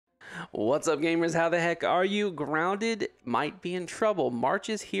What's up, gamers? How the heck are you? Grounded might be in trouble. March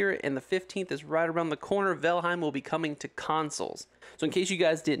is here and the 15th is right around the corner. Valheim will be coming to consoles. So in case you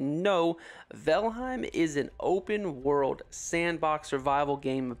guys didn't know, Valheim is an open world sandbox survival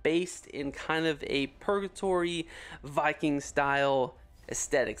game based in kind of a purgatory Viking style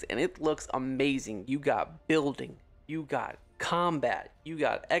aesthetics, and it looks amazing. You got building, you got combat, you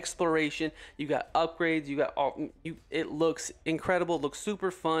got exploration, you got upgrades, you got all it looks incredible. It looks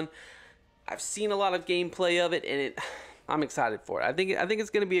super fun. I've seen a lot of gameplay of it, and I'm excited for it. I think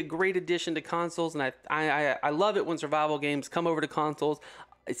it's going to be a great addition to consoles, and I love it when survival games come over to consoles.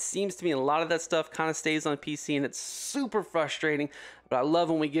 It seems to me a lot of that stuff kind of stays on PC, and it's super frustrating, but I love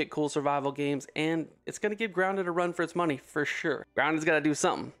when we get cool survival games, and it's going to give Grounded a run for its money for sure. Grounded's got to do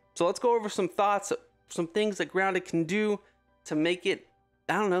something. So let's go over some thoughts, some things that Grounded can do to make it,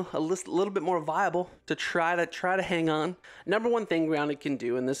 I don't know, a little bit more viable, to try to hang on. Number one thing Grounded can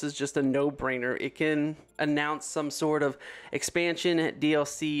do, and this is just a no-brainer, it can announce some sort of expansion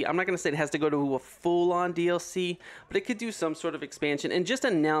DLC. I'm not going to say it has to go to a full-on DLC, but it could do some sort of expansion, and just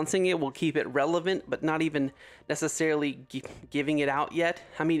announcing it will keep it relevant, but not even necessarily giving it out yet.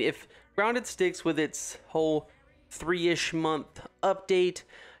 I mean, if Grounded sticks with its whole 3-ish month update,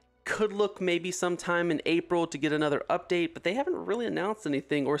 could look maybe sometime in April to get another update, but they haven't really announced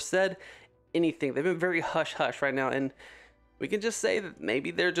anything or said anything. They've been very hush-hush right now, and we can just say that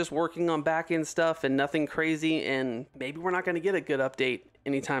maybe they're just working on back-end stuff and nothing crazy, and maybe we're not going to get a good update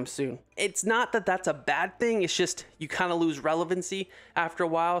anytime soon. It's not that that's a bad thing, it's just you kind of lose relevancy after a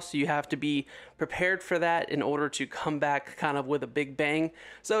while, so you have to be prepared for that in order to come back kind of with a big bang.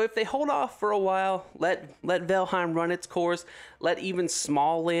 So if they hold off for a while, let Valheim run its course, let even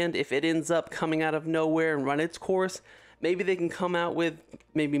Small Land, if it ends up coming out of nowhere and run its course, maybe they can come out with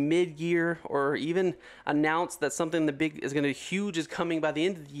maybe mid-year or even announce that something huge is coming by the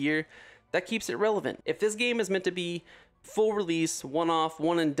end of the year. That keeps it relevant. If this game is meant to be full release, one-off,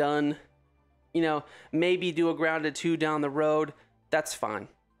 one and done, you know, maybe do a Grounded 2 down the road, that's fine.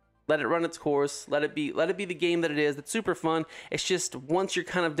 Let it run its course. Let it be the game that it is. It's super fun. It's just once you're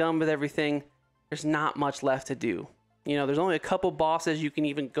kind of done with everything, there's not much left to do. You know, there's only a couple bosses you can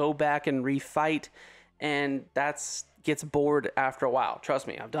even go back and refight, and gets bored after a while. Trust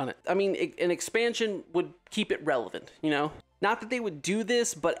me, I've done it. I mean, an expansion would keep it relevant, you know? Not that they would do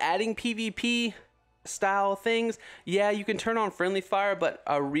this, but adding PvP style things, yeah, you can turn on friendly fire, but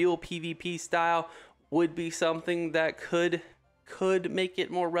a real PvP style would be something that could make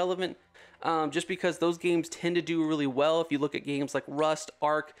it more relevant. Just because those games tend to do really well. If you look at games like Rust,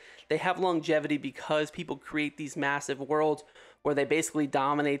 Ark, they have longevity because people create these massive worlds where they basically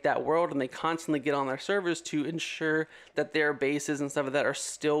dominate that world, and they constantly get on their servers to ensure that their bases and stuff like that are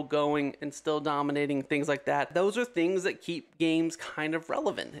still going and still dominating, things like that. Those are things that keep games kind of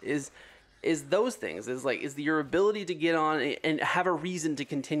relevant, is those things, is your ability to get on and have a reason to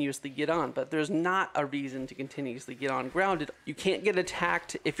continuously get on. But there's not a reason to continuously get on Grounded. You can't get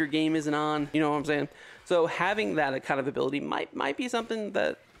attacked if your game isn't on, you know what I'm saying? So having that kind of ability might be something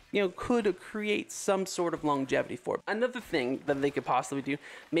that, you know, could create some sort of longevity for it. Another thing that they could possibly do,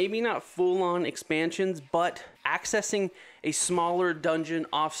 maybe not full-on expansions, but accessing a smaller dungeon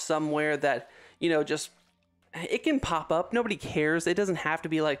off somewhere that, you know, just, it can pop up. Nobody cares. It doesn't have to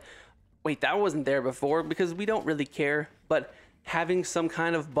be like, wait, that wasn't there before, because we don't really care. But having some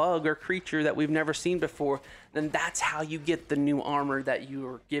kind of bug or creature that we've never seen before, then that's how you get the new armor that you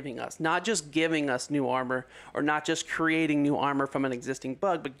are giving us. Not just giving us new armor, or not just creating new armor from an existing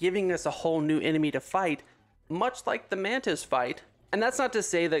bug, but giving us a whole new enemy to fight, much like the Mantis fight. And that's not to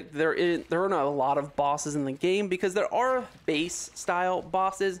say that there are not a lot of bosses in the game, because there are base style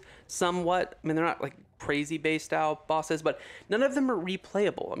bosses somewhat. I mean, they're not like crazy base style bosses, but none of them are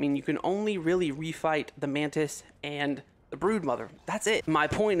replayable. I mean, you can only really refight the Mantis and the Broodmother. That's it. My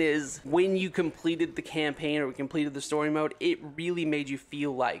point is, when you completed the campaign or completed the story mode, it really made you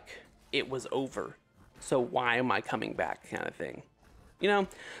feel like it was over. So why am I coming back, kind of thing. You know?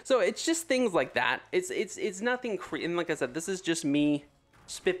 So it's just things like that. It's nothing and like I said, this is just me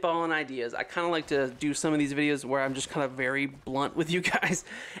spitballing ideas. I kind of like to do some of these videos where I'm just kind of very blunt with you guys,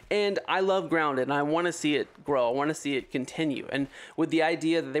 and I love Grounded, and I want to see it grow. I want to see it continue. And with the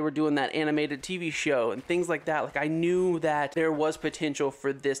idea that they were doing that animated TV show and things like that, like, I knew that there was potential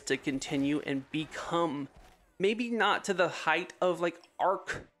for this to continue and become, maybe not to the height of like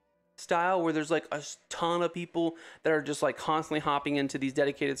Ark style, where there's like a ton of people that are just like constantly hopping into these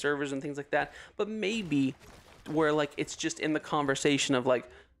dedicated servers and things like that, but maybe where like it's just in the conversation of like,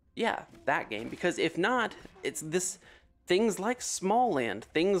 yeah, that game. Because if not, it's this things like Small Land,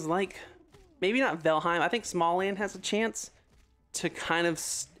 things like maybe not Valheim. I think Small Land has a chance, to kind of,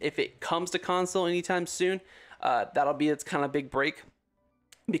 if it comes to console anytime soon, that'll be its kind of big break.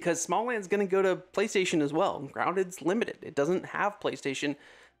 Because Smallland's going to go to PlayStation as well. Grounded's limited. It doesn't have PlayStation.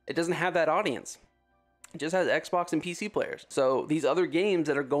 It doesn't have that audience. It just has Xbox and PC players. So these other games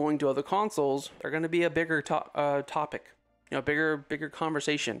that are going to other consoles are going to be a bigger topic, you know, bigger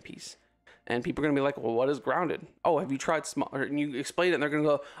conversation piece. And people are going to be like, well, what is Grounded? Oh, have you tried and you explain it and they're going to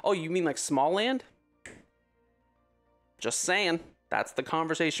go, oh, you mean like Smallland? Just saying. That's the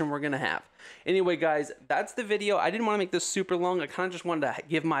conversation we're going to have. Anyway, guys, that's the video. I didn't want to make this super long. I kind of just wanted to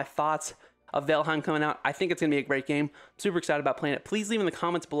give my thoughts of Valheim coming out. I think it's going to be a great game. I'm super excited about playing it. Please leave in the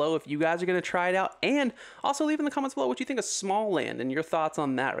comments below if you guys are going to try it out. And also leave in the comments below what you think of Smallland and your thoughts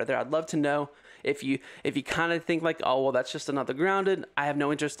on that right there. I'd love to know if you kind of think like, oh, well, that's just another Grounded. I have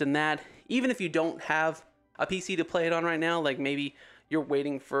no interest in that. Even if you don't have a PC to play it on right now, like maybe you're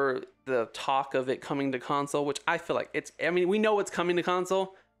waiting for the talk of it coming to console, which I feel like it's, I mean, we know it's coming to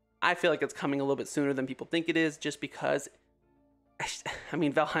console. I feel like it's coming a little bit sooner than people think it is, just because, I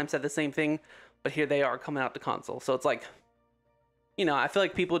mean, Valheim said the same thing, but here they are coming out to console. So it's like, you know, I feel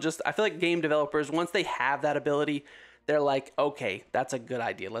like I feel like game developers, once they have that ability, they're like, okay, that's a good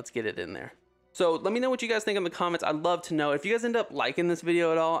idea. Let's get it in there. So let me know what you guys think in the comments. I'd love to know if you guys end up liking this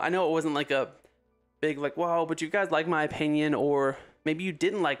video at all. I know it wasn't like a big, like, wow, but you guys like my opinion, or maybe you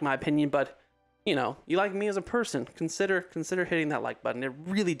didn't like my opinion, but you know, you like me as a person. Consider hitting that like button. It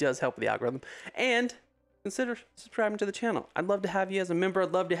really does help with the algorithm. And consider subscribing to the channel. I'd love to have you as a member.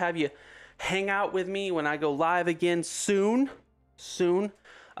 I'd love to have you hang out with me when I go live again soon.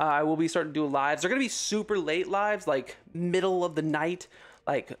 I will be starting to do lives. They're going to be super late lives, like middle of the night,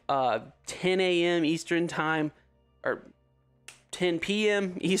 like 10 a.m. Eastern time, or 10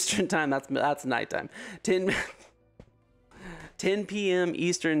 p.m. Eastern time. That's nighttime. 10 p.m.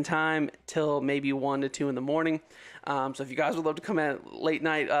 Eastern time till maybe 1 to 2 in the morning. So if you guys would love to come at late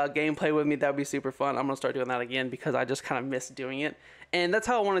night gameplay with me, that would be super fun. I'm going to start doing that again because I just kind of miss doing it. And that's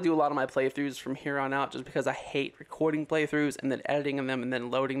how I want to do a lot of my playthroughs from here on out, just because I hate recording playthroughs and then editing them and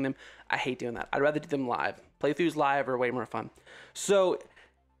then loading them. I hate doing that. I'd rather do them live. Playthroughs live are way more fun. So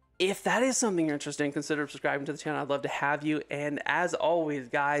if that is something you're interested in, consider subscribing to the channel. I'd love to have you. And as always,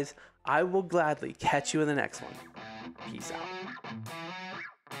 guys, I will gladly catch you in the next one. Peace out.